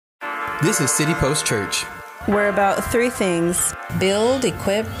This is City Post Church. We're about three things: build,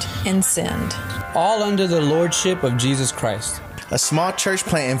 equipped, and send. All under the lordship of Jesus Christ. A small church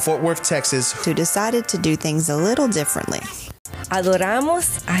plant in Fort Worth, Texas, who decided to do things a little differently.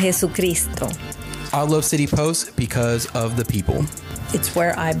 Adoramos a Jesucristo. I love City Post because of the people. It's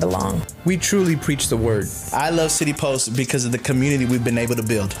where I belong. We truly preach the word. I love City Post because of the community we've been able to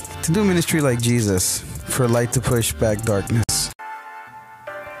build. To do ministry like Jesus, for light to push back darkness.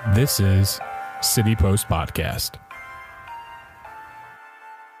 This is City Post Podcast.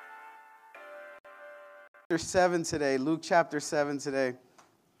 Chapter 7 today, Luke chapter 7 today.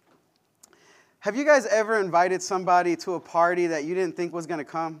 Have you guys ever invited somebody to a party that you didn't think was going to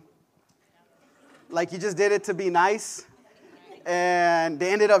come? Like you just did it to be nice, and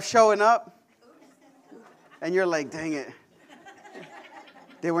they ended up showing up, and you're like, dang it,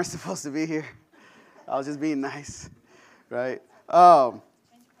 they weren't supposed to be here. I was just being nice, right?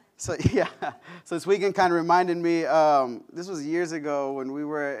 So this weekend kind of reminded me, this was years ago when we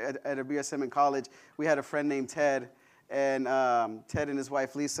were at a BSM in college. We had a friend named Ted, and Ted and his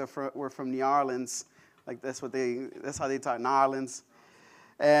wife Lisa were from New Orleans. Like that's how they talk, New Orleans.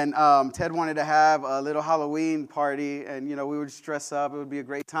 And Ted wanted to have a little Halloween party, and we would just dress up. It would be a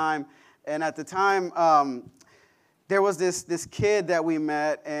great time. And at the time, there was this kid that we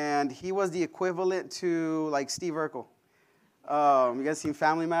met, and he was the equivalent to like Steve Urkel. You guys seen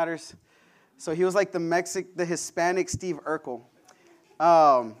Family Matters? So he was like the Hispanic Steve Urkel.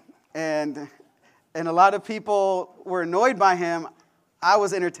 And a lot of people were annoyed by him. I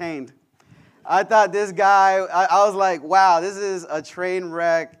was entertained. I thought this guy, I was like, wow, this is a train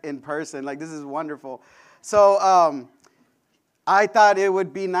wreck in person. Like, this is wonderful. So I thought it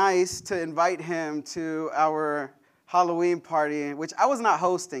would be nice to invite him to our Halloween party, which I was not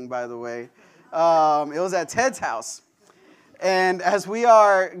hosting, by the way. It was at Ted's house. And as we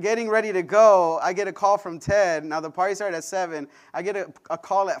are getting ready to go, I get a call from Ted. Now, the party started at 7. I get a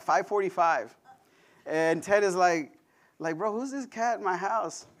call at 5:45. And Ted is like, bro, who's this cat in my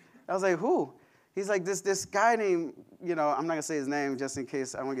house? I was like, who? He's like, this guy named, I'm not going to say his name just in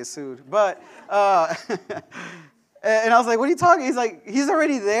case I won't get sued. But, and I was like, what are you talking? He's like, he's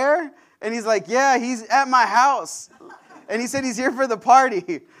already there? And he's like, yeah, he's at my house. And he said he's here for the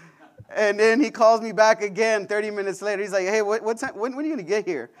party. And then he calls me back again 30 minutes later. He's like, hey, what time, when are you going to get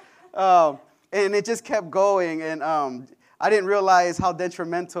here? And it just kept going. And I didn't realize how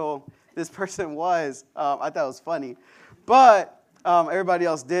detrimental this person was. I thought it was funny. But everybody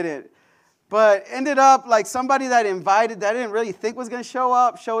else didn't. But ended up like somebody that invited that I didn't really think was going to show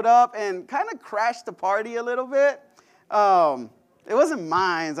up, showed up and kind of crashed the party a little bit. It wasn't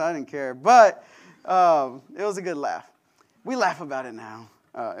mine, so I didn't care. But it was a good laugh. We laugh about it now.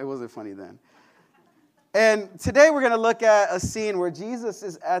 It wasn't funny then. And today we're going to look at a scene where Jesus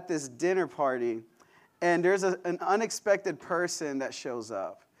is at this dinner party, and there's an unexpected person that shows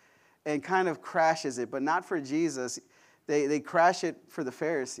up and kind of crashes it, but not for Jesus. They crash it for the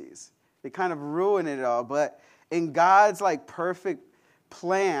Pharisees. They kind of ruin it all. But in God's like perfect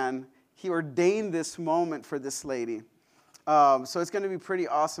plan, he ordained this moment for this lady. So it's going to be pretty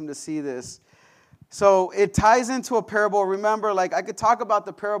awesome to see this. So it ties into a parable. Remember, like I could talk about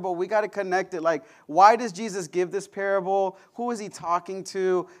the parable. We got to connect it. Like, why does Jesus give this parable? Who is he talking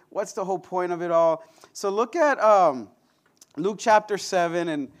to? What's the whole point of it all? So look at Luke chapter 7,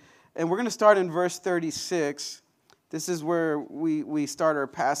 and we're going to start in verse 36. This is where we start our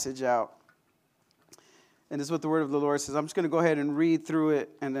passage out. And this is what the word of the Lord says. I'm just going to go ahead and read through it,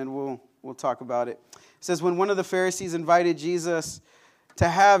 and then we'll talk about it. It says, when one of the Pharisees invited Jesus to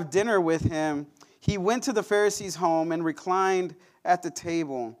have dinner with him, he went to the Pharisee's home and reclined at the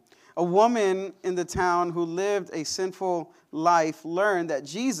table. A woman in the town who lived a sinful life learned that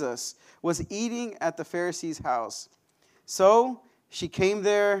Jesus was eating at the Pharisee's house. So she came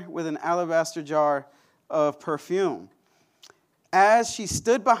there with an alabaster jar of perfume. As she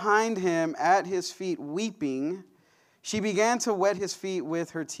stood behind him at his feet weeping, she began to wet his feet with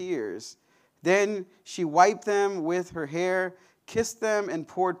her tears. Then she wiped them with her hair, kissed them, and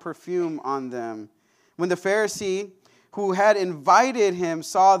poured perfume on them. When the Pharisee who had invited him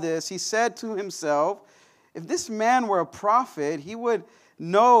saw this, he said to himself, if this man were a prophet, he would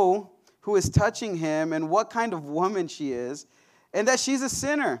know who is touching him and what kind of woman she is, and that she's a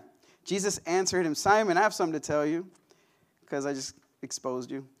sinner. Jesus answered him, Simon, I have something to tell you, because I just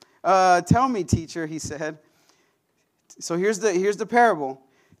exposed you. Tell me, teacher, he said. So here's the parable.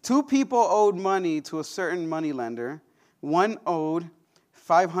 2 people owed money to a certain moneylender. One owed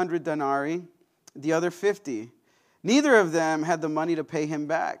 500 denarii, the other 50. Neither of them had the money to pay him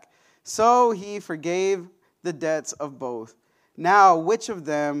back. So he forgave the debts of both. Now, which of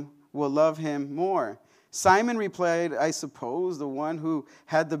them will love him more. Simon replied, I suppose the one who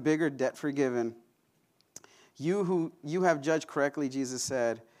had the bigger debt forgiven. You have judged correctly, Jesus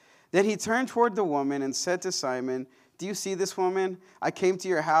said. Then he turned toward the woman and said to Simon, do you see this woman? I came to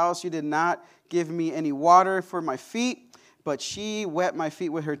your house. You did not give me any water for my feet, but she wet my feet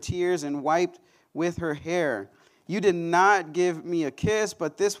with her tears and wiped with her hair. You did not give me a kiss,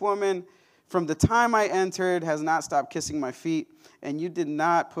 but this woman, from the time I entered, has not stopped kissing my feet, and you did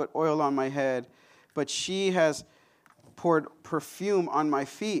not put oil on my head, but she has poured perfume on my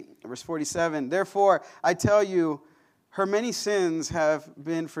feet. Verse 47, therefore, I tell you, her many sins have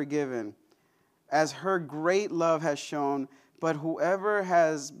been forgiven, as her great love has shown, but whoever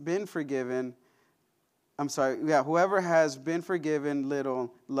has been forgiven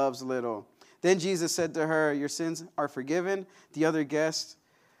little loves little. Then Jesus said to her, your sins are forgiven. The other guests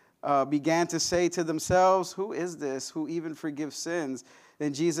began to say to themselves, who is this who even forgives sins?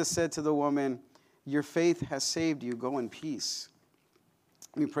 Then Jesus said to the woman, your faith has saved you. Go in peace.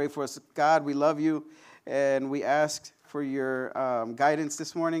 Let me pray for us. God, we love you, and we ask for your guidance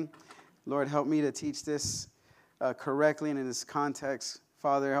this morning. Lord, help me to teach this correctly and in this context.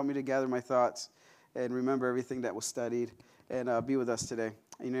 Father, help me to gather my thoughts and remember everything that was studied, and be with us today.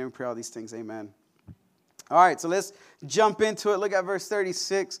 In your name we pray all these things. Amen. All right, so let's jump into it. Look at verse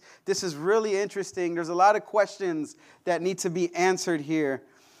 36. This is really interesting. There's a lot of questions that need to be answered here.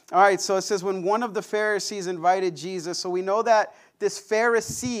 All right, so it says, when one of the Pharisees invited Jesus, so we know that this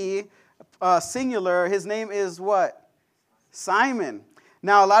Pharisee, singular, his name is what? Simon.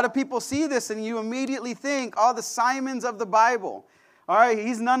 Now, a lot of people see this and you immediately think, oh, the Simons of the Bible. All right,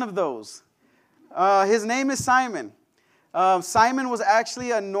 he's none of those. His name is Simon. Simon was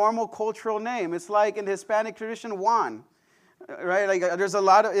actually a normal cultural name. It's like in the Hispanic tradition, Juan. Right? Like there's a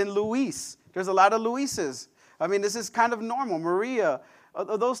lot of, in Luis, there's a lot of Luises. I mean, this is kind of normal. Maria,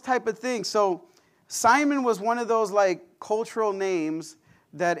 those type of things. So Simon was one of those like cultural names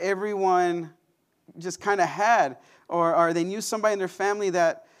that everyone just kind of had, or they knew somebody in their family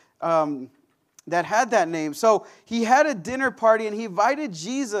that had that name. So he had a dinner party and he invited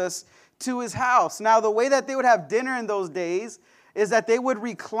Jesus to his house. Now, the way that they would have dinner in those days is that they would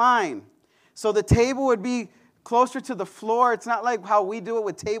recline. So the table would be closer to the floor. It's not like how we do it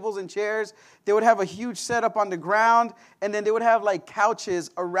with tables and chairs. They would have a huge setup on the ground, and then they would have like couches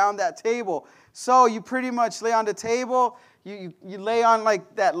around that table. So you pretty much lay on the table. You lay on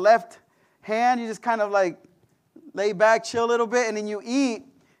like that left hand. You just kind of like lay back, chill a little bit, and then you eat.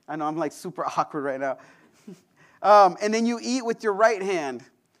 I know I'm like super awkward right now. And then you eat with your right hand.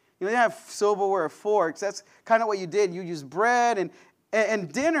 You didn't have silverware or forks. That's kind of what you did. You used bread,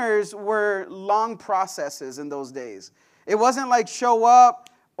 and dinners were long processes in those days. It wasn't like show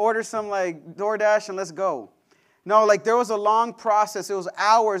up, order some like DoorDash, and let's go. No, like there was a long process. It was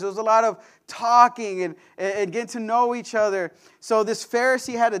hours. It was a lot of talking and getting to know each other. So this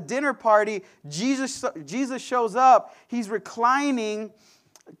Pharisee had a dinner party. Jesus shows up. He's reclining,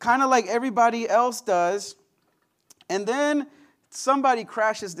 kind of like everybody else does. And then somebody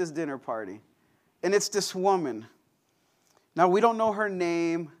crashes this dinner party. And it's this woman. Now, we don't know her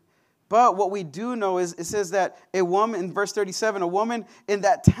name, but what we do know is it says that a woman, in verse 37, a woman in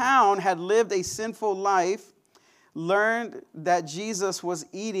that town had lived a sinful life, learned that Jesus was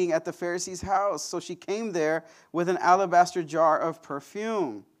eating at the Pharisee's house. So she came there with an alabaster jar of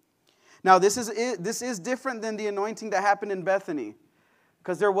perfume. Now, this is different than the anointing that happened in Bethany,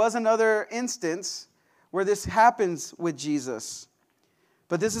 because there was another instance where this happens with Jesus.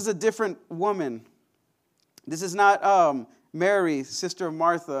 But this is a different woman. This is not Mary, sister of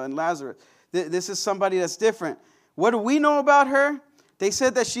Martha and Lazarus. This is somebody that's different. What do we know about her? They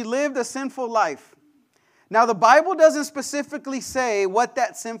said that she lived a sinful life. Now, the Bible doesn't specifically say what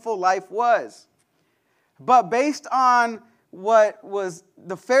that sinful life was. But based on what was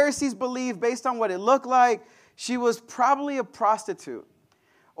the Pharisees believed, based on what it looked like, she was probably a prostitute.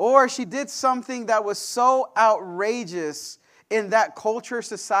 Or she did something that was so outrageous in that culture,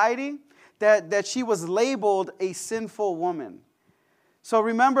 society, that she was labeled a sinful woman. So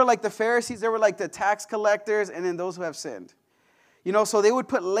remember, like the Pharisees, they were like the tax collectors and then those who have sinned. You know, so they would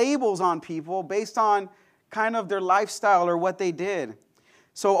put labels on people based on kind of their lifestyle or what they did.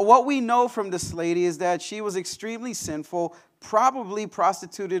 So what we know from this lady is that she was extremely sinful, probably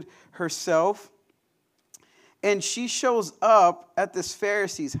prostituted herself. And she shows up at this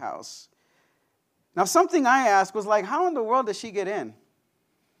Pharisee's house. Now, something I asked was like, how in the world did she get in?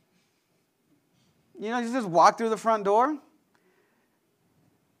 You know, she just walked through the front door.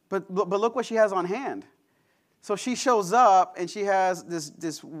 But look what she has on hand. So she shows up and she has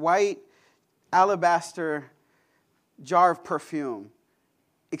this white alabaster jar of perfume.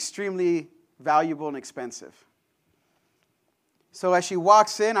 extremely valuable and expensive. So as she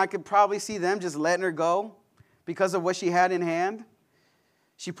walks in, I could probably see them just letting her go because of what she had in hand.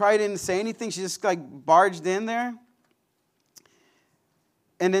 She probably didn't say anything. She just like barged in there.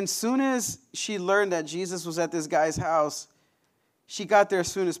 And then soon as she learned that Jesus was at this guy's house, she got there as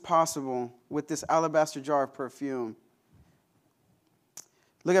soon as possible with this alabaster jar of perfume.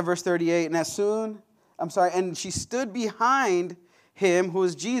 Look at verse 38. And she stood behind him, who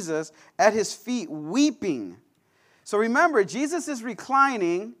is Jesus, at his feet weeping. So remember, Jesus is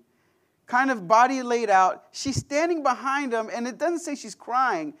reclining, kind of body laid out. She's standing behind him, and it doesn't say she's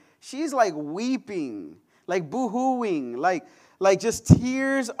crying. She's like weeping, like boo-hooing, like just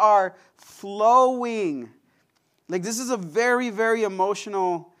tears are flowing. Like this is a very, very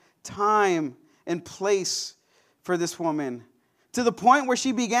emotional time and place for this woman, to the point where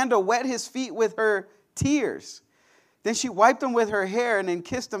she began to wet his feet with her tears. Then she wiped them with her hair and then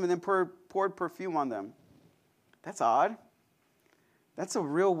kissed them and then poured perfume on them. That's odd. That's a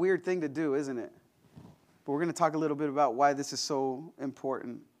real weird thing to do, isn't it? But we're going to talk a little bit about why this is so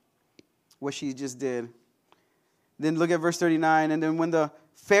important, what she just did. Then look at verse 39. And then when the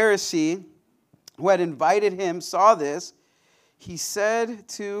Pharisee who had invited him saw this, he said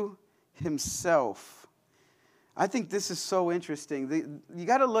to himself. I think this is so interesting. You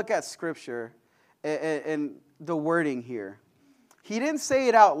got to look at Scripture and the wording here. He didn't say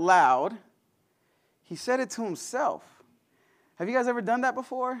it out loud. He said it to himself. Have you guys ever done that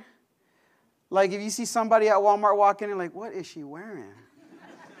before? Like if you see somebody at Walmart walking in, like, what is she wearing?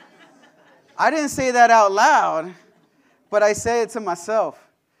 I didn't say that out loud, but I say it to myself.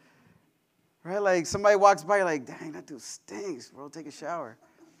 Right? Like somebody walks by, you're like, dang, that dude stinks, bro. Take a shower.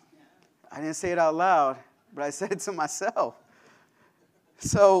 I didn't say it out loud, but I said it to myself.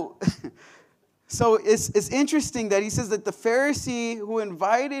 So it's interesting that he says that the Pharisee who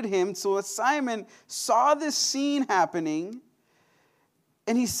invited him, so Simon, saw this scene happening,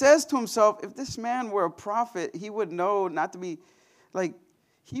 and he says to himself, if this man were a prophet, he would know not to be, like,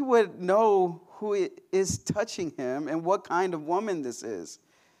 he would know who is touching him and what kind of woman this is,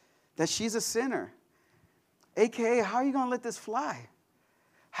 that she's a sinner. AKA, how are you going to let this fly?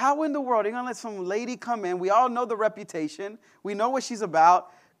 How in the world are you going to let some lady come in? We all know the reputation. We know what she's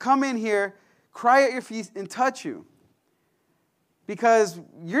about. Come in here, cry at your feet, and touch you. Because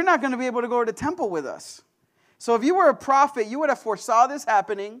you're not going to be able to go to the temple with us. So if you were a prophet, you would have foresaw this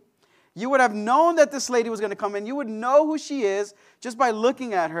happening. You would have known that this lady was going to come in. You would know who she is just by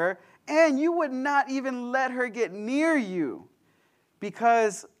looking at her. And you would not even let her get near you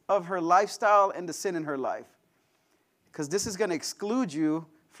because of her lifestyle and the sin in her life. Because this is going to exclude you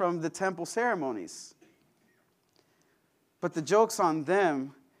from the temple ceremonies. But the joke's on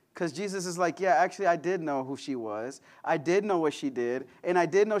them, because Jesus is like, yeah, actually, I did know who she was. I did know what she did. And I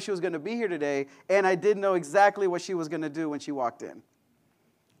did know she was going to be here today. And I did know exactly what she was going to do when she walked in.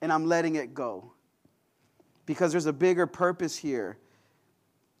 And I'm letting it go. Because there's a bigger purpose here.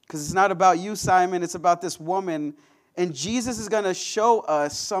 Because it's not about you, Simon. It's about this woman. And Jesus is going to show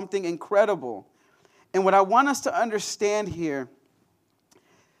us something incredible. And what I want us to understand here,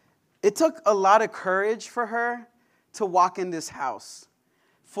 it took a lot of courage for her to walk in this house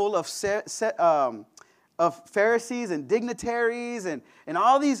full of Pharisees and dignitaries and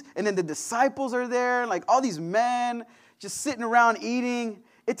all these, and then the disciples are there, like all these men just sitting around eating.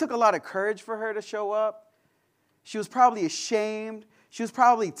 It took a lot of courage for her to show up. She was probably ashamed. She was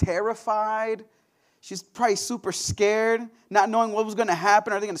probably terrified. She's probably super scared, not knowing what was going to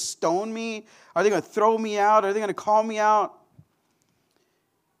happen. Are they going to stone me? Are they going to throw me out? Are they going to call me out?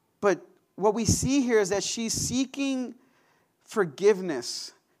 But what we see here is that she's seeking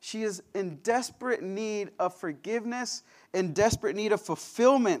forgiveness. She is in desperate need of forgiveness, in desperate need of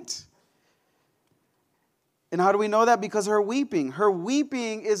fulfillment. And how do we know that? Because her weeping. Her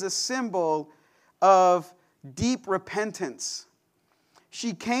weeping is a symbol of deep repentance.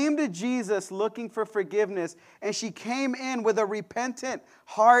 She came to Jesus looking for forgiveness, and she came in with a repentant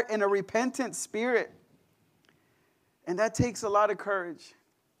heart and a repentant spirit. And that takes a lot of courage,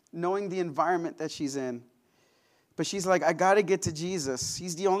 knowing the environment that she's in. But she's like, I got to get to Jesus.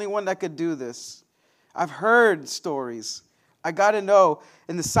 He's the only one that could do this. I've heard stories. I got to know.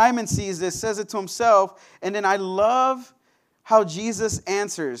 And the Simon sees this, says it to himself. And then I love how Jesus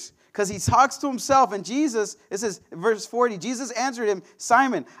answers. Because he talks to himself, and Jesus, it says, verse 40, Jesus answered him,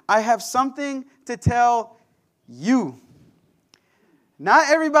 Simon, I have something to tell you. Not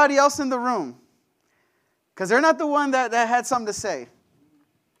everybody else in the room. Because they're not the one that had something to say.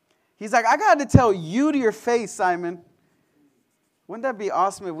 He's like, I got to tell you to your face, Simon. Wouldn't that be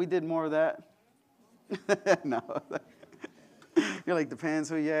awesome if we did more of that? No. You're like, depends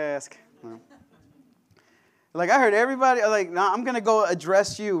who you ask. Like, I heard everybody, like, no, I'm going to go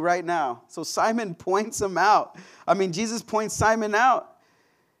address you right now. So Simon points him out. Jesus points Simon out.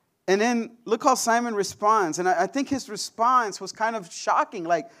 And then look how Simon responds. And I think his response was kind of shocking.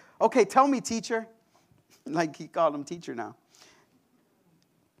 Like, okay, tell me, teacher. Like, he called him teacher now.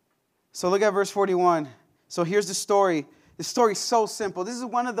 So look at verse 41. So here's the story. The story's so simple. This is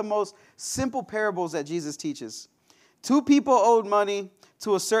one of the most simple parables that Jesus teaches. 2 people owed money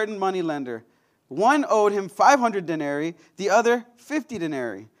to a certain moneylender. One owed him 500 denarii, the other 50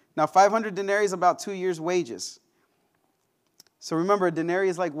 denarii. Now, 500 denarii is about 2 years' wages. So remember, a denarii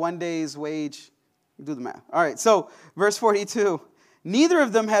is like 1 day's wage. Do the math. All right, so verse 42. Neither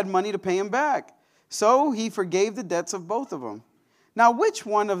of them had money to pay him back, so he forgave the debts of both of them. Now, which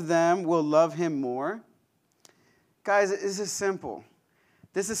one of them will love him more? Guys, this is simple.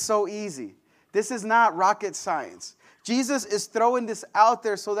 This is so easy. This is not rocket science. Jesus is throwing this out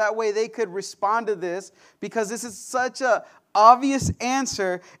there so that way they could respond to this, because this is such an obvious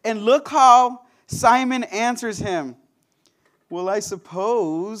answer. And look how Simon answers him. Well, I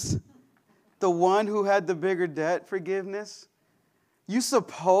suppose the one who had the bigger debt forgiveness. You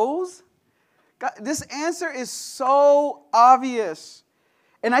suppose? God, this answer is so obvious.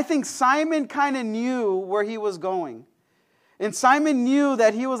 And I think Simon kind of knew where he was going. And Simon knew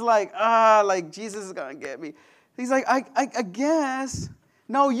that he was like Jesus is going to get me. He's like, I guess.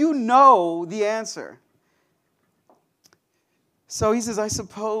 No, you know the answer. So he says, I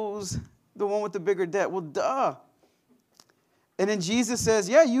suppose the one with the bigger debt. Well, duh. And then Jesus says,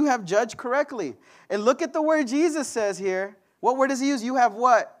 yeah, you have judged correctly. And look at the word Jesus says here. What word does he use? You have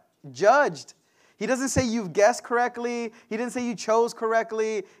what? Judged. He doesn't say you've guessed correctly. He didn't say you chose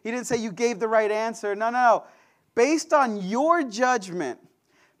correctly. He didn't say you gave the right answer. No. Based on your judgment,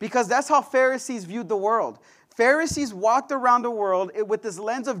 because that's how Pharisees viewed the world. Pharisees walked around the world with this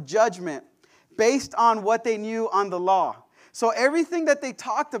lens of judgment based on what they knew on the law. So everything that they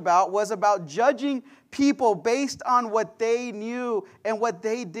talked about was about judging people based on what they knew and what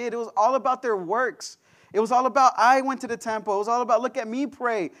they did. It was all about their works. It was all about, I went to the temple. It was all about, look at me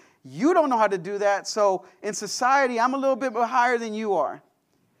pray. You don't know how to do that. So in society, I'm a little bit higher than you are.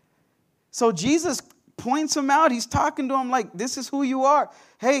 So Jesus points him out. He's talking to him like, this is who you are.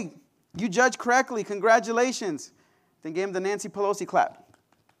 Hey, you judged correctly. Congratulations. Then gave him the Nancy Pelosi clap.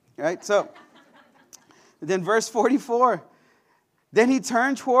 Right? So then verse 44. Then he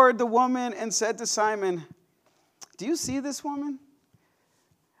turned toward the woman and said to Simon, do you see this woman?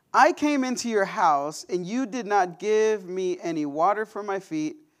 I came into your house, and you did not give me any water for my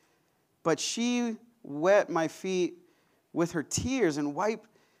feet, but she wet my feet with her tears and wiped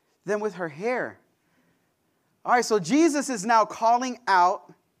them with her hair. All right, so Jesus is now calling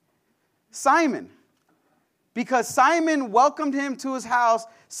out Simon, because Simon welcomed him to his house,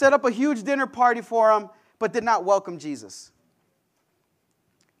 set up a huge dinner party for him, but did not welcome Jesus.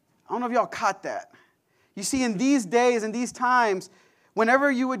 I don't know if y'all caught that. You see, in these days, in these times,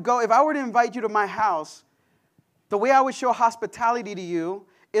 whenever you would go, if I were to invite you to my house, the way I would show hospitality to you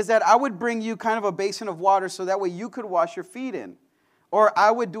is that I would bring you kind of a basin of water so that way you could wash your feet in. Or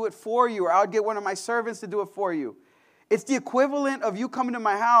I would do it for you, or I would get one of my servants to do it for you. It's the equivalent of you coming to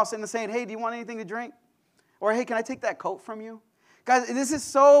my house and saying, hey, do you want anything to drink? Or, hey, can I take that coat from you? Guys,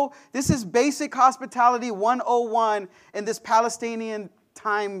 this is basic hospitality 101 in this Palestinian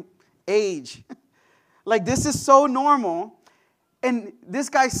time age. Like, this is so normal. And this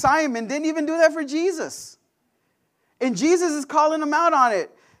guy Simon didn't even do that for Jesus. And Jesus is calling him out on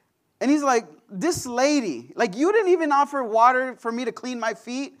it. And he's like, this lady, like, you didn't even offer water for me to clean my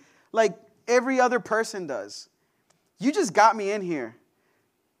feet like every other person does. You just got me in here.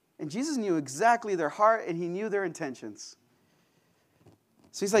 And Jesus knew exactly their heart, and he knew their intentions.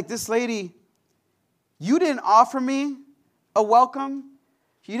 So he's like, this lady, you didn't offer me a welcome.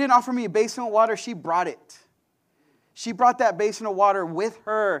 You didn't offer me a basin of water. She brought it. She brought that basin of water with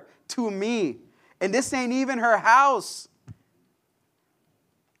her to me. And this ain't even her house.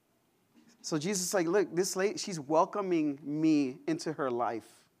 So Jesus is like, look, this lady, she's welcoming me into her life.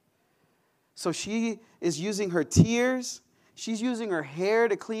 So she is using her tears. She's using her hair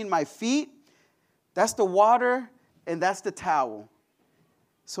to clean my feet. That's the water, and that's the towel.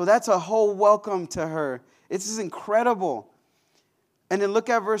 So that's a whole welcome to her. This is incredible. And then look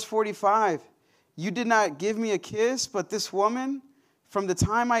at verse 45. You did not give me a kiss, but this woman, from the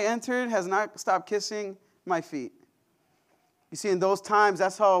time I entered, has not stopped kissing my feet. You see, in those times,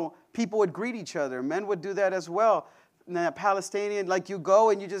 that's how people would greet each other. Men would do that as well. And that Palestinian, like, you go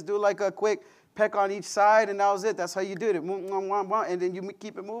and you just do like a quick peck on each side, and that was it. That's how you did it. And then you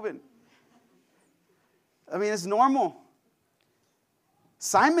keep it moving. I mean, it's normal.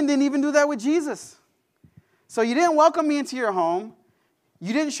 Simon didn't even do that with Jesus. So you didn't welcome me into your home.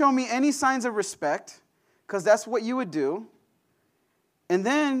 You didn't show me any signs of respect, because that's what you would do. And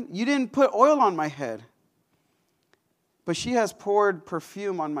then you didn't put oil on my head. But she has poured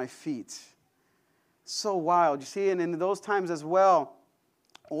perfume on my feet. So wild. You see, and in those times as well,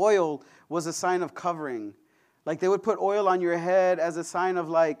 oil was a sign of covering. Like they would put oil on your head as a sign of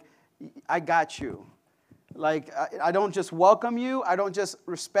like, I got you. Like I don't just welcome you, I don't just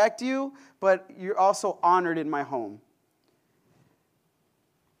respect you, but you're also honored in my home.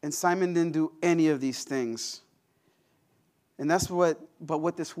 And Simon didn't do any of these things. And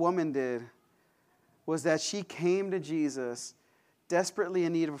what this woman did was that she came to Jesus desperately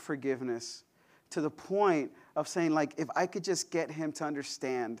in need of forgiveness, to the point of saying, like, if I could just get him to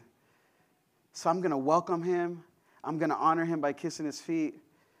understand. So I'm going to welcome him. I'm going to honor him by kissing his feet.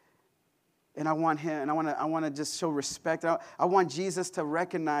 And I want him, and I want to just show respect. I want Jesus to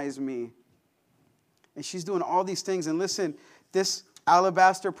recognize me. And she's doing all these things. And listen, this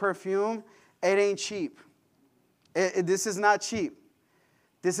alabaster perfume, it ain't cheap. This is not cheap.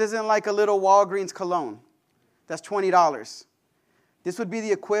 This isn't like a little Walgreens cologne. That's $20. This would be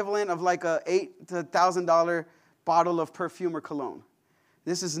the equivalent of like a $8,000 to $1,000 bottle of perfume or cologne.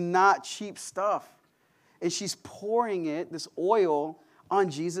 This is not cheap stuff. And she's pouring it, this oil, on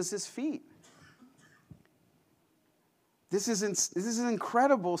Jesus' feet. This is an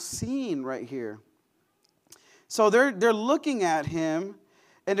incredible scene right here. So they're looking at him,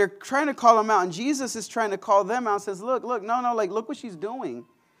 and they're trying to call him out. And Jesus is trying to call them out and says, look, no, like, look what she's doing.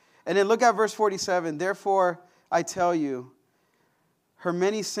 And then look at verse 47. Therefore, I tell you, her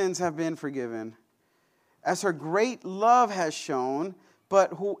many sins have been forgiven, as her great love has shown.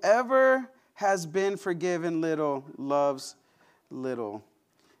 But whoever has been forgiven little loves little.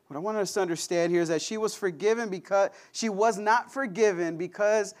 What I want us to understand here is that she was forgiven because she was not forgiven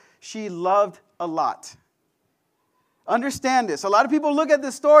because she loved a lot. Understand this. A lot of people look at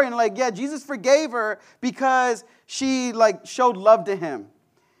this story and like, yeah, Jesus forgave her because she like showed love to him.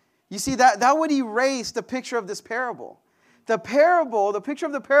 You see, that would erase the picture of this parable. The picture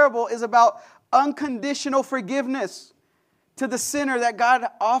of the parable is about unconditional forgiveness to the sinner that God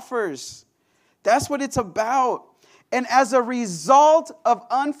offers. That's what it's about. And as a result of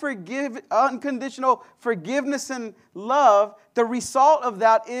unconditional forgiveness and love, the result of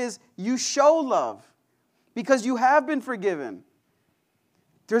that is you show love because you have been forgiven.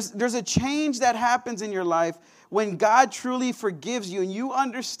 There's a change that happens in your life when God truly forgives you and you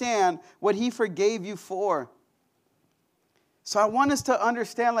understand what he forgave you for. So I want us to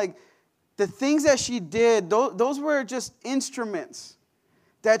understand, like, the things that she did, those were just instruments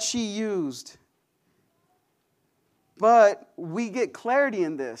that she used. But we get clarity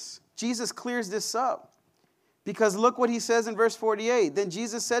in this. Jesus clears this up. Because look what he says in verse 48. Then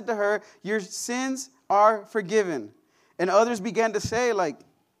Jesus said to her, your sins are forgiven. And others began to say, like,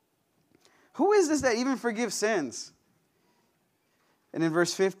 who is this that even forgives sins? And in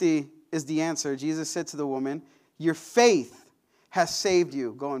verse 50 is the answer. Jesus said to the woman, your faith has saved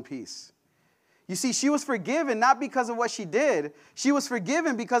you. Go in peace. You see, she was forgiven not because of what she did. She was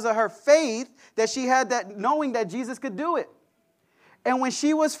forgiven because of her faith that she had, that knowing that Jesus could do it. And when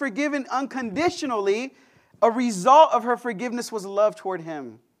she was forgiven unconditionally, a result of her forgiveness was love toward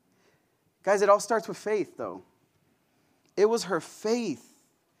him. Guys, it all starts with faith, though. It was her faith.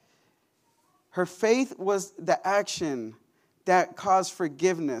 Her faith was the action that caused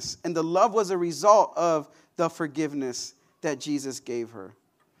forgiveness. And the love was a result of the forgiveness that Jesus gave her.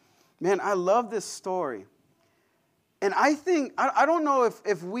 Man, I love this story. And I think, I don't know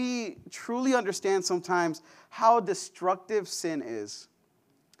if we truly understand sometimes how destructive sin is.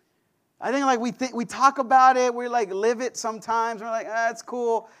 I think like we talk about it, we like live it sometimes, we're like, it's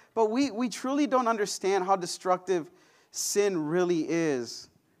cool. But we truly don't understand how destructive sin really is.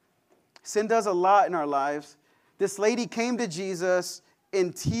 Sin does a lot in our lives. This lady came to Jesus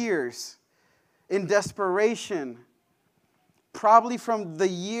in tears, in desperation, probably from the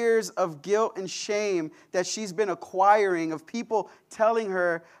years of guilt and shame that she's been acquiring, of people telling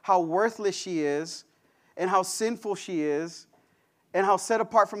her how worthless she is and how sinful she is and how set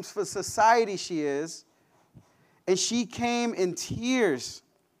apart from society she is. And she came in tears.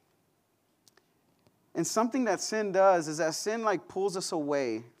 And something that sin does is that sin like pulls us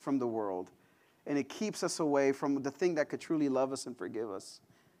away from the world. And it keeps us away from the thing that could truly love us and forgive us.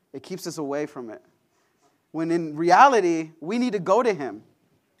 It keeps us away from it. When in reality, we need to go to him.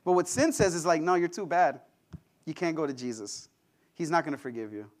 But what sin says is like, no, you're too bad. You can't go to Jesus. He's not going to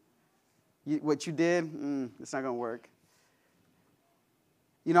forgive you. What you did, it's not going to work.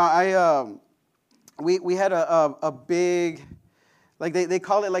 You know, we had a big Like they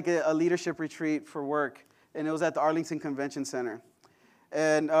call it like a leadership retreat for work. And it was at the Arlington Convention Center.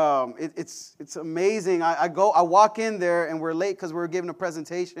 And it's amazing. I walk in there, and we're late because we were giving a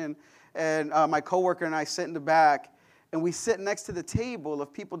presentation. And my coworker and I sit in the back, and we sit next to the table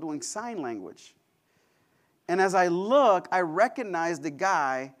of people doing sign language. And as I look, I recognize the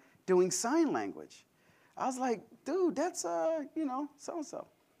guy doing sign language. I was like, dude, that's, so-and-so.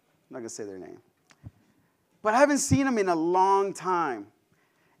 I'm not going to say their name. But I haven't seen them in a long time.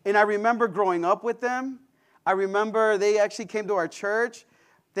 And I remember growing up with them. I remember they actually came to our church.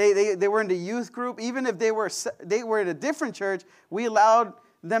 They were in the youth group. Even if they were in a different church, we allowed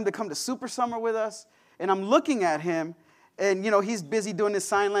them to come to Super Summer with us. And I'm looking at him, and, he's busy doing this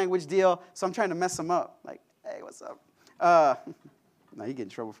sign language deal, so I'm trying to mess him up. Like, hey, what's up? No, you get in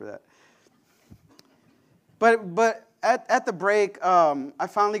trouble for that. But at the break, I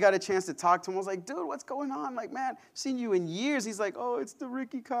finally got a chance to talk to him. I was like, dude, what's going on? Like, man, I've seen you in years. He's like, oh, it's the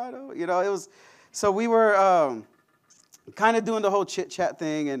Ricky Cotto. It was, so we were kind of doing the whole chit-chat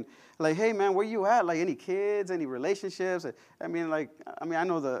thing, and like, hey, man, where you at? Like, any kids, any relationships? I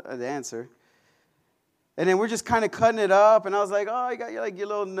know the answer. And then we're just kind of cutting it up, and I was like, oh, you got your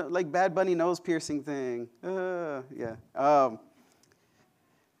little, like, Bad Bunny nose piercing thing. Yeah.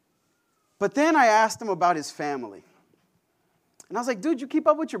 But then I asked him about his family. And I was like, dude, you keep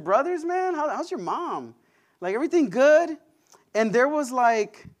up with your brothers, man? How's your mom? Like, everything good? And there was,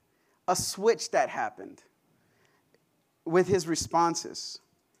 like, a switch that happened with his responses.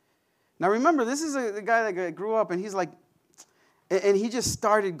 Now, remember, this is the guy that grew up, and he's like, and he just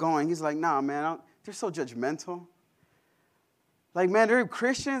started going. He's like, nah, man, they're so judgmental. Like, man, they're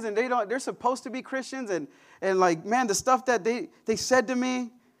Christians, and they're supposed to be Christians, and like, man, the stuff that they said to me,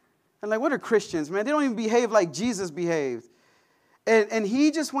 and like, what are Christians, man? They don't even behave like Jesus behaved. And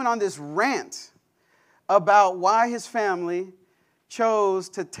he just went on this rant about why his family chose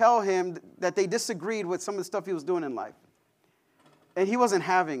to tell him that they disagreed with some of the stuff he was doing in life. And he wasn't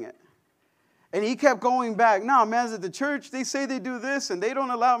having it. And he kept going back. No, man, at the church, they say they do this, and they don't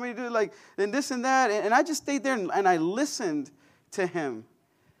allow me to do like, and this and that. And I just stayed there, and I listened to him.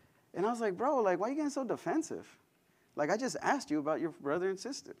 And I was like, bro, like, why are you getting so defensive? Like, I just asked you about your brother and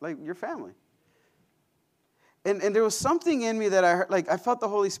sister, like, your family. And there was something in me that I heard, like, I felt the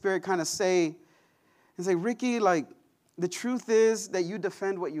Holy Spirit kind of say, Ricky, like, the truth is that you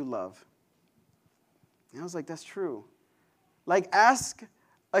defend what you love. And I was like, that's true. Like, ask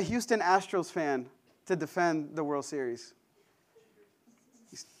a Houston Astros fan to defend the World Series.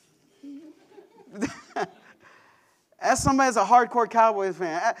 Ask somebody as a hardcore Cowboys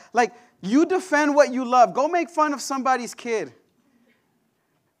fan. Like, you defend what you love. Go make fun of somebody's kid.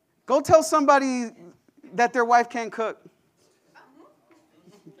 Go tell somebody that their wife can't cook.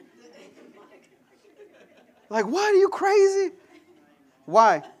 Like, what? Are you crazy?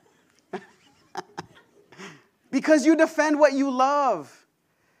 Why? Because you defend what you love.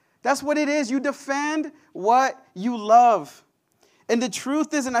 That's what it is. You defend what you love. And the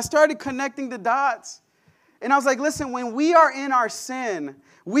truth is, and I started connecting the dots. And I was like, listen, when we are in our sin,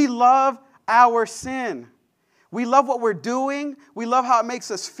 we love our sin. We love what we're doing. We love how it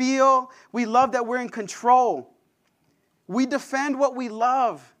makes us feel. We love that we're in control. We defend what we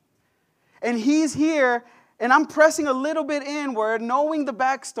love. And he's here, and I'm pressing a little bit inward, knowing the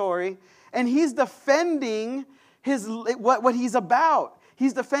backstory, and he's defending what he's about.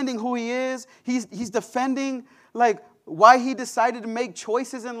 He's defending who he is. He's defending, like, why he decided to make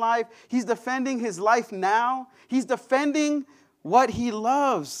choices in life. He's defending his life now. He's defending what he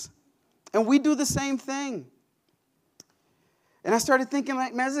loves. And we do the same thing. And I started thinking,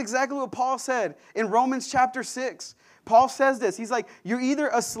 like, man, this is exactly what Paul said in Romans chapter 6. Paul says this. He's like, you're either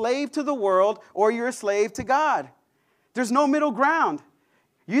a slave to the world or you're a slave to God. There's no middle ground.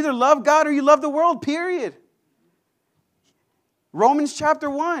 You either love God or you love the world, period. Romans chapter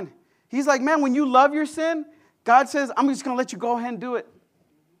 1. He's like, man, when you love your sin, God says, I'm just going to let you go ahead and do it.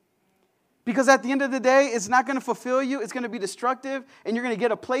 Because at the end of the day, it's not going to fulfill you. It's going to be destructive. And you're going to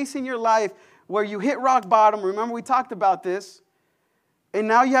get a place in your life where you hit rock bottom. Remember, we talked about this. And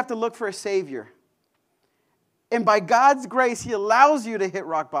now you have to look for a Savior. And by God's grace, He allows you to hit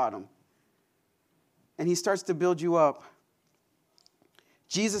rock bottom. And He starts to build you up.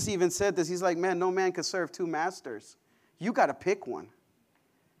 Jesus even said this. He's like, man, no man can serve two masters. You got to pick one.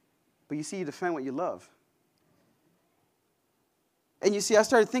 But you see, you defend what you love. And you see, I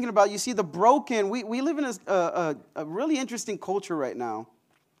started thinking about, you see, the broken, we live in a really interesting culture right now.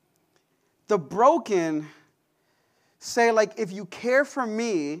 The broken say, like, if you care for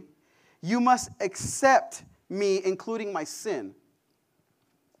me, you must accept me, including my sin.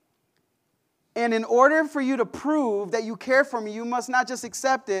 And in order for you to prove that you care for me, you must not just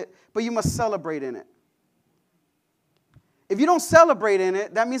accept it, but you must celebrate in it. If you don't celebrate in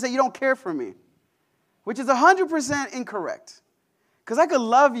it, that means that you don't care for me, which is 100% incorrect. Because I could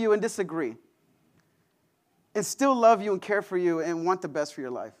love you and disagree and still love you and care for you and want the best for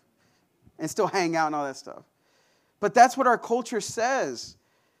your life and still hang out and all that stuff. But that's what our culture says.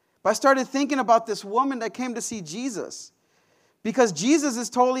 But I started thinking about this woman that came to see Jesus, because Jesus is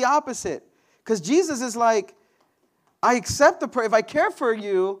totally opposite. Because Jesus is like, I accept if I care for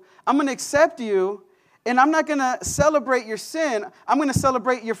you, I'm going to accept you, and I'm not going to celebrate your sin. I'm going to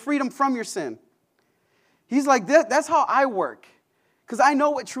celebrate your freedom from your sin. He's like, that's how I work, because I know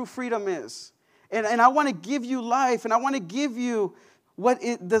what true freedom is. And I want to give you life, and I want to give you what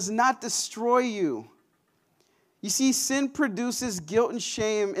it does not destroy you. You see, sin produces guilt and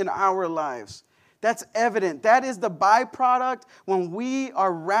shame in our lives. That's evident. That is the byproduct when we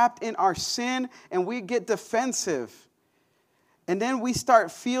are wrapped in our sin and we get defensive. And then we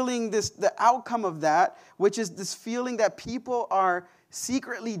start feeling the outcome of that, which is this feeling that people are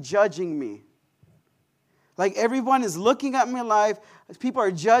secretly judging me. Like everyone is looking at my life. People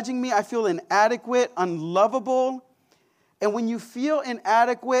are judging me. I feel inadequate, unlovable. And when you feel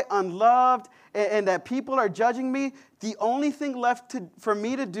inadequate, unloved, and that people are judging me, the only thing left for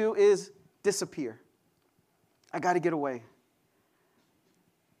me to do is disappear. I got to get away.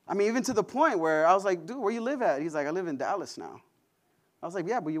 I mean, even to the point where I was like, dude, where you live at? He's like, I live in Dallas now. I was like,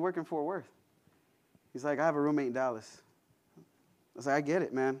 yeah, but you're working in Fort Worth. He's like, I have a roommate in Dallas. I was like, I get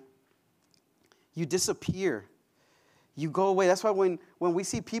it, man. You disappear. You go away. That's why when we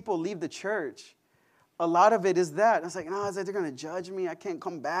see people leave the church, a lot of it is that. I was like, no, they're going to judge me. I can't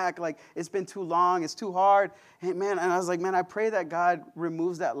come back. Like, it's been too long. It's too hard. And I was like, man, I pray that God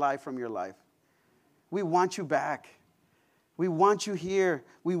removes that lie from your life. We want you back. We want you here.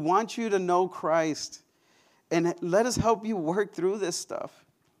 We want you to know Christ. And let us help you work through this stuff.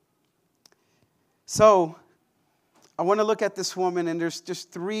 So, I want to look at this woman, and there's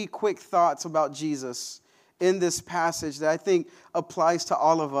just 3 quick thoughts about Jesus in this passage that I think applies to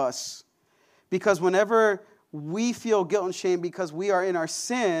all of us. Because whenever we feel guilt and shame because we are in our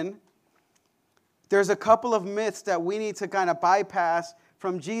sin, there's a couple of myths that we need to kind of bypass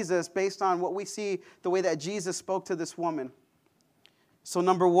from Jesus based on what we see, the way that Jesus spoke to this woman. So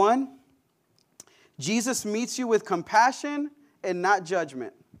number 1, Jesus meets you with compassion and not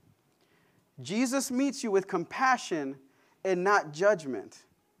judgment. Jesus meets you with compassion and not judgment.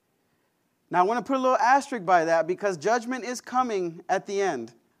 Now I want to put a little asterisk by that, because judgment is coming at the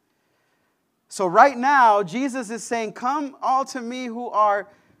end. So right now, Jesus is saying, come all to me who are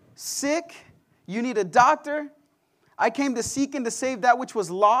sick. You need a doctor. I came to seek and to save that which was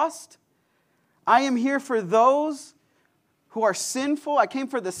lost. I am here for those who are sinful. I came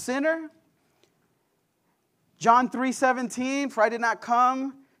for the sinner. John 3:17, for I did not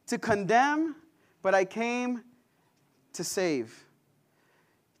come to condemn, but I came to save.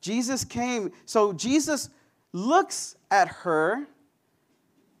 Jesus came. So Jesus looks at her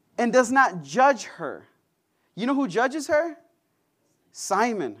and does not judge her. You know who judges her?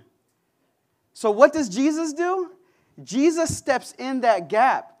 Simon. So what does Jesus do? Jesus steps in that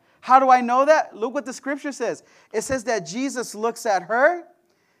gap. How do I know that? Look what the scripture says. It says that Jesus looks at her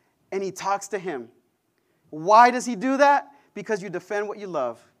and he talks to him. Why does he do that? Because you defend what you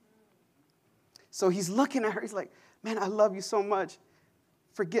love. So he's looking at her. He's like, man, I love you so much.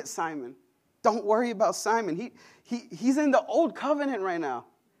 Forget Simon. Don't worry about Simon. He's in the old covenant right now.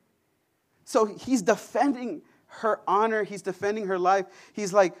 So he's defending her honor. He's defending her life.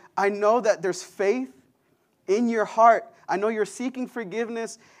 He's like, I know that there's faith in your heart. I know you're seeking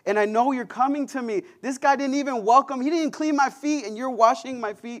forgiveness, and I know you're coming to me. This guy didn't even welcome. He didn't clean my feet, and you're washing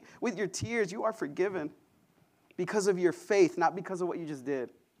my feet with your tears. You are forgiven because of your faith, not because of what you just did.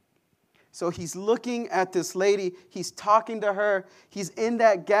 So he's looking at this lady. He's talking to her. He's in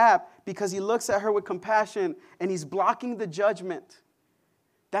that gap because he looks at her with compassion, and he's blocking the judgment.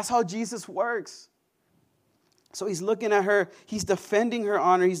 That's how Jesus works. So he's looking at her. He's defending her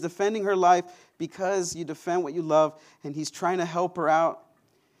honor. He's defending her life because you defend what you love, and he's trying to help her out.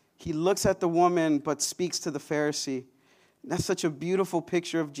 He looks at the woman but speaks to the Pharisee. That's such a beautiful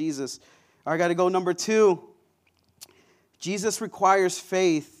picture of Jesus. I got to go number 2. Jesus requires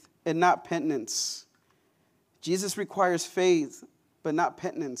faith and not penitence. Jesus requires faith but not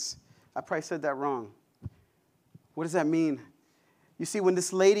penitence. I probably said that wrong. What does that mean? You see, when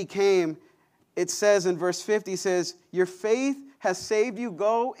this lady came, it says in verse 50, it says, your faith has saved you.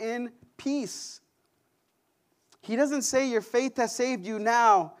 Go in peace. He doesn't say your faith has saved you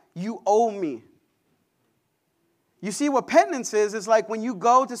now. You owe me. You see what penance is? It's like when you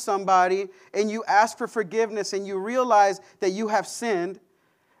go to somebody and you ask for forgiveness and you realize that you have sinned.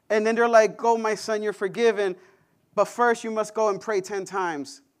 And then they're like, go, my son, you're forgiven. But first you must go and pray 10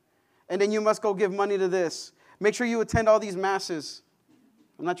 times. And then you must go give money to this. Make sure you attend all these masses.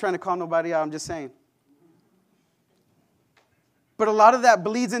 I'm not trying to call nobody out. I'm just saying. But a lot of that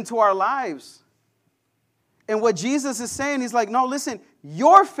bleeds into our lives. And what Jesus is saying, he's like, no, listen,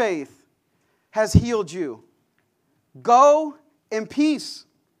 your faith has healed you. Go in peace.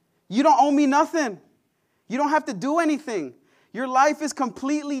 You don't owe me nothing. You don't have to do anything. Your life is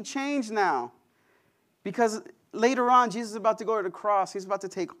completely changed now. Because later on, Jesus is about to go to the cross. He's about to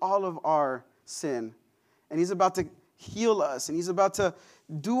take all of our sin. And he's about to heal us. And he's about to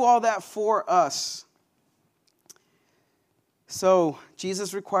do all that for us. So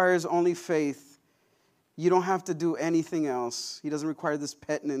Jesus requires only faith. You don't have to do anything else. He doesn't require this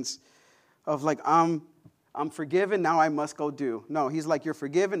penance of like, I'm forgiven, now I must go do. No, he's like, you're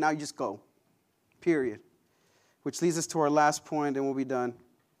forgiven, now you just go. Period. Which leads us to our last point, and we'll be done.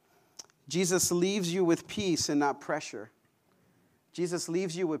 Jesus leaves you with peace and not pressure. Jesus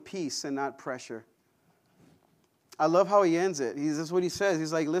leaves you with peace and not pressure. I love how he ends it. This is what he says.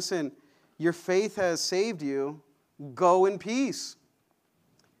 He's like, listen, your faith has saved you. Go in peace.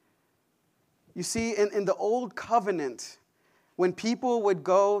 You see, in the old covenant, when people would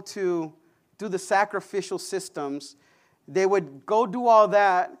go to do the sacrificial systems, they would go do all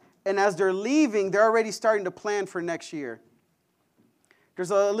that, and as they're leaving, they're already starting to plan for next year.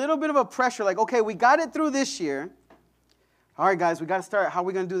 There's a little bit of a pressure, like, okay, we got it through this year. All right, guys, we got to start. How are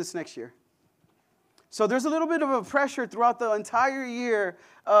we going to do this next year? So there's a little bit of a pressure throughout the entire year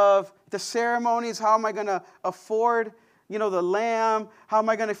of the ceremonies. How am I going to afford, the lamb? How am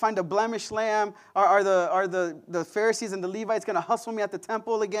I going to find a blemished lamb? Are the Pharisees and the Levites going to hustle me at the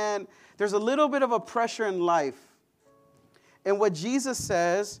temple again? There's a little bit of a pressure in life. And what Jesus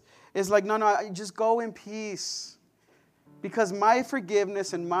says is like, no, just go in peace. Because my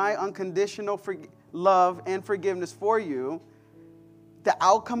forgiveness and my unconditional love and forgiveness for you, the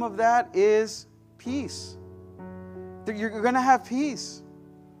outcome of that is peace. You're going to have peace.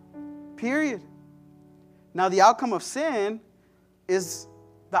 Period. Now, the outcome of sin is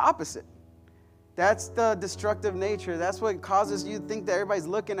the opposite. That's the destructive nature. That's what causes you to think that everybody's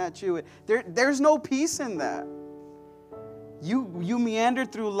looking at you. There's no peace in that. You meander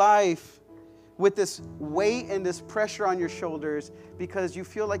through life with this weight and this pressure on your shoulders because you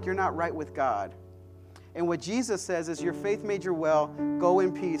feel like you're not right with God. And what Jesus says is, your faith made you well. Go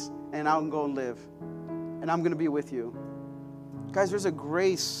in peace, and I'll go and live. And I'm going to be with you. Guys, there's a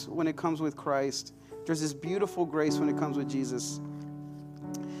grace when it comes with Christ. There's this beautiful grace when it comes with Jesus.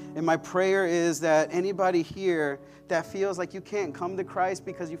 And my prayer is that anybody here that feels like you can't come to Christ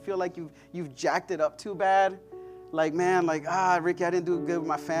because you feel like you've jacked it up too bad, like, man, Ricky, I didn't do good with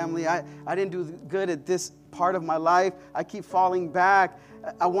my family. I didn't do good at this part of my life. I keep falling back.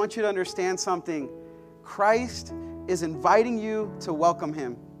 I want you to understand something. Christ is inviting you to welcome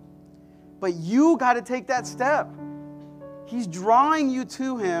him. But you got to take that step. He's drawing you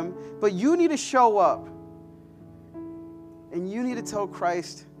to him, but you need to show up. And you need to tell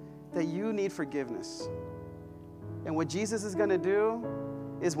Christ that you need forgiveness. And what Jesus is going to do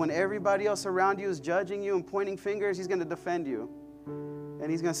is when everybody else around you is judging you and pointing fingers, he's going to defend you. And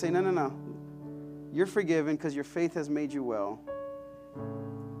he's going to say, no. You're forgiven because your faith has made you well.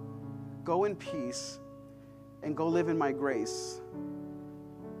 Go in peace and go live in my grace.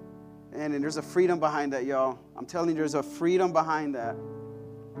 And there's a freedom behind that, y'all. I'm telling you, there's a freedom behind that.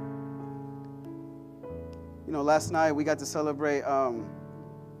 Last night we got to celebrate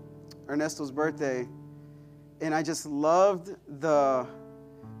Ernesto's birthday. And I just loved the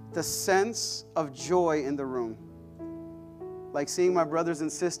sense of joy in the room. Like seeing my brothers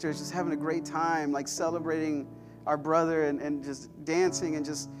and sisters just having a great time, like celebrating our brother and just dancing and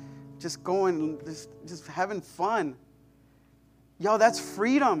just going, just having fun. Y'all, that's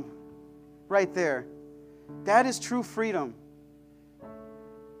freedom right there. That is true freedom.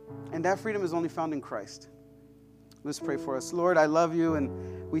 And that freedom is only found in Christ. Let's pray for us. Lord, I love you and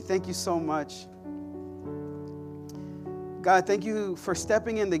we thank you so much. God, thank you for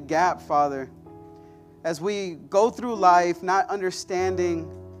stepping in the gap, Father, as we go through life not understanding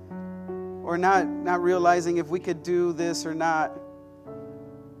or not realizing if we could do this or not.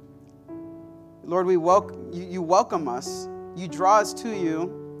 Lord, you welcome us. You draw us to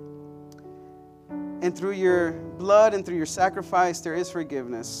you. And through your blood and through your sacrifice, there is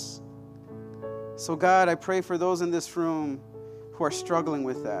forgiveness. So God, I pray for those in this room who are struggling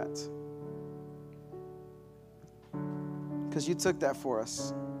with that. Because you took that for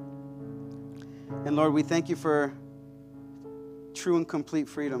us. And Lord, we thank you for true and complete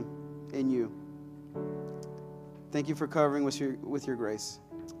freedom in you. Thank you for covering with your grace.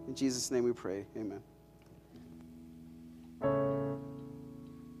 In Jesus' name we pray. Amen.